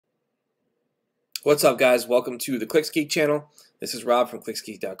What's up, guys? Welcome to the Clicks Geek channel. This is Rob from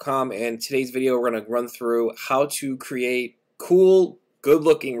clicksgeek.com, and today's video we're going to run through how to create cool,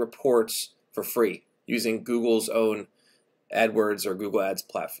 good-looking reports for free using Google's own AdWords or Google Ads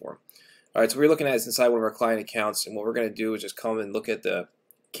platform. Alright, so what we're looking at is inside one of our client accounts, and what we're going to do is just come and look at the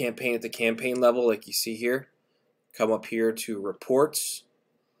campaign level like you see here. Come up here to reports,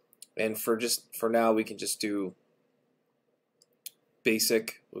 and for now we can just do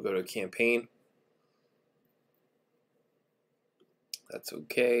basic. We'll go to campaign. That's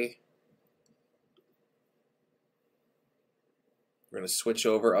okay. We're going to switch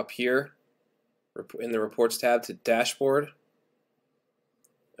over up here in the reports tab to dashboard,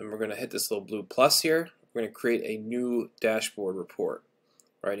 and we're going to hit this little blue plus here. We're going to create a new dashboard report.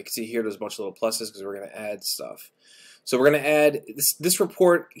 Right, you can see here there's a bunch of little pluses because we're going to add stuff. So we're going to add this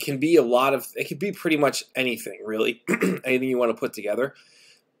report can be it can be pretty much anything really, anything you want to put together.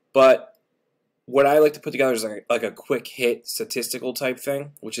 But what I like to put together is like a quick hit statistical type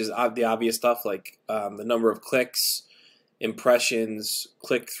thing, which is the obvious stuff like the number of clicks, impressions,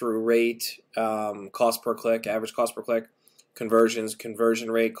 click-through rate, cost per click, average cost per click, conversions,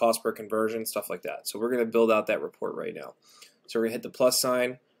 conversion rate, cost per conversion, stuff like that. So we're going to build out that report right now. So we're going to hit the plus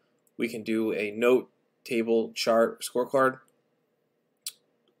sign. We can do a note, table, chart, scorecard.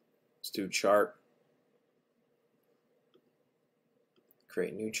 Let's do chart.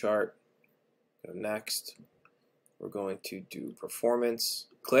 Create new chart. Go next. We're going to do performance,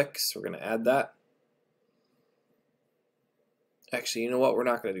 clicks. We're going to add that. Actually, you know what? We're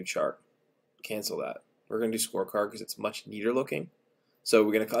not going to do chart. Cancel that. We're going to do scorecard because it's much neater looking. So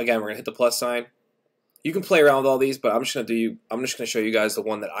we're going to hit the plus sign. You can play around with all these, but I'm just going to show you guys the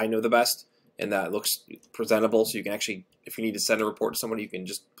one that I know the best and that looks presentable. So you can actually, if you need to send a report to someone, you can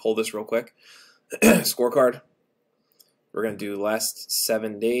just pull this real quick. Scorecard. We're going to do last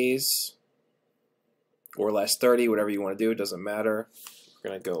 7 days. Or last 30, whatever you want to do, it doesn't matter. We're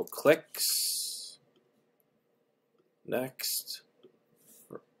going to go clicks, next,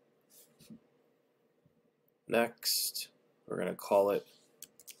 we're going to call it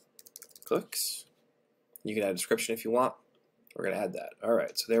clicks. You can add a description if you want. We're going to add that.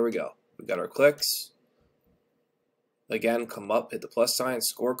 Alright, so there we go. We've got our clicks. Again, come up, hit the plus sign,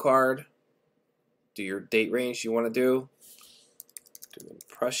 scorecard, do your date range you want to do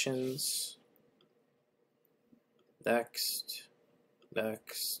impressions. Next,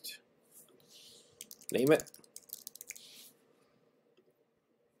 name it.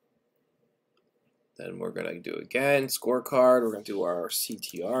 Then we're going to do again, scorecard. We're going to do our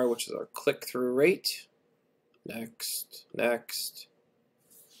CTR, which is our click-through rate. Next,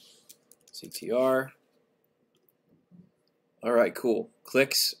 CTR. All right, cool.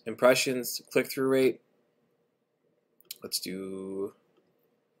 Clicks, impressions, click-through rate. Let's do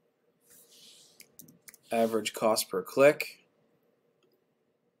average cost per click.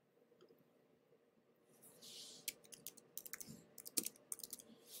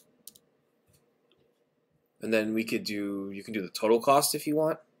 And then you can do the total cost if you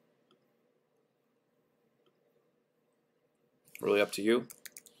want. Really up to you.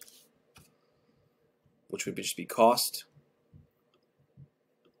 Which would just be cost.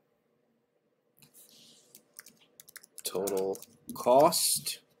 Total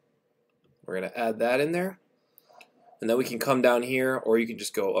cost. We're going to add that in there. And then we can come down here, or you can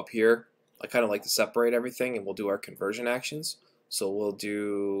just go up here. I kind of like to separate everything, and we'll do our conversion actions. So we'll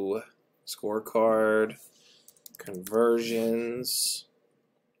do scorecard, conversions.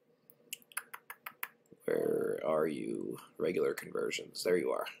 Where are you? Regular conversions. There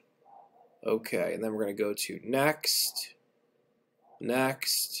you are. Okay, and then we're going to go to next,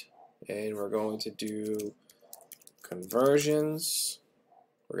 and we're going to do conversions.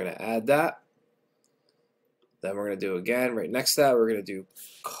 We're going to add that. Then we're going to do again, right next to that, we're going to do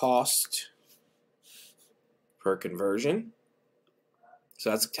cost per conversion. So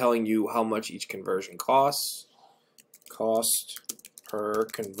that's telling you how much each conversion costs. Cost per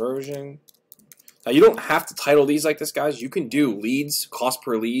conversion. Now you don't have to title these like this, guys. You can do leads, cost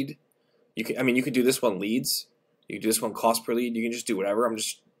per lead. You could do this one leads. You can do this one cost per lead. You can just do whatever.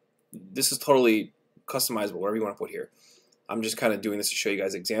 This is totally customizable, whatever you want to put here. I'm just kind of doing this to show you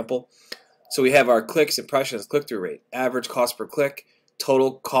guys an example. So we have our clicks, impressions, click-through rate, average cost per click,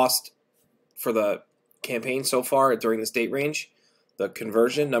 total cost for the campaign so far during this date range, the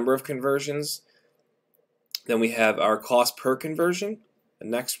conversion, number of conversions. Then we have our cost per conversion. And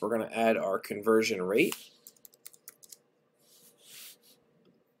next we're going to add our conversion rate.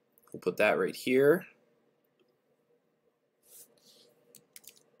 We'll put that right here.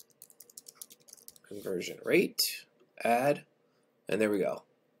 Conversion rate. Add, and there we go.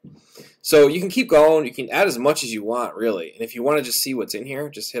 So you can keep going. You can add as much as you want, really. And if you want to just see what's in here,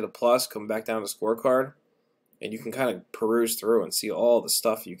 just hit a plus, come back down to scorecard, and you can kind of peruse through and see all the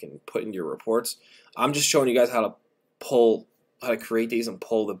stuff you can put in your reports. I'm just showing you guys how to create these and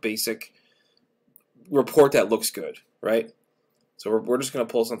pull the basic report that looks good, right? So we're just going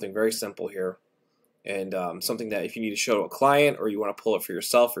to pull something very simple here, and something that if you need to show to a client or you want to pull it for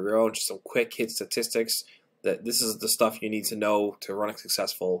yourself or your own, just some quick hit statistics. That this is the stuff you need to know to run a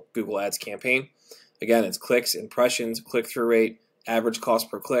successful Google Ads campaign. Again, it's clicks, impressions, click-through rate, average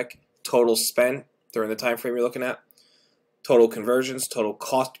cost per click, total spend during the time frame you're looking at, total conversions, total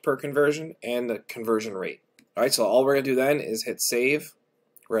cost per conversion, and the conversion rate. All right, so all we're going to do then is hit save.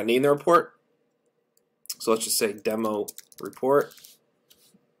 We're going to name the report. So let's just say demo report,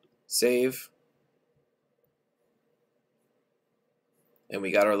 save. And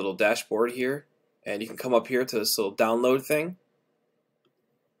we got our little dashboard here. And you can come up here to this little download thing.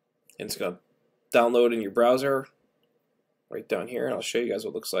 And it's going to download in your browser right down here. And I'll show you guys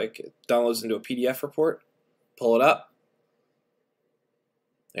what it looks like. It downloads into a PDF report. Pull it up.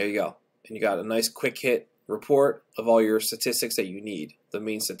 There you go. And you got a nice quick hit report of all your statistics that you need, the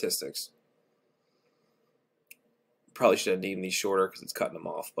main statistics. Probably should have named these shorter because it's cutting them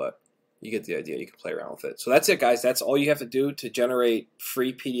off, but you get the idea. You can play around with it. So that's it, guys. That's all you have to do to generate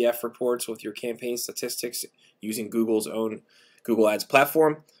free PDF reports with your campaign statistics using Google's own Google Ads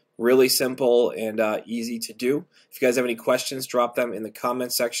platform. Really simple and easy to do. If you guys have any questions, drop them in the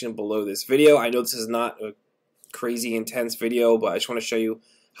comment section below this video. I know this is not a crazy intense video, but I just want to show you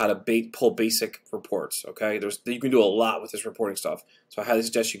how to pull basic reports. Okay, you can do a lot with this reporting stuff. So I highly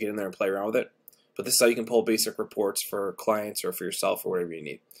suggest you get in there and play around with it. But this is how you can pull basic reports for clients or for yourself or whatever you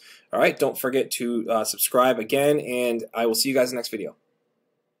need. All right, don't forget to subscribe again, and I will see you guys in the next video.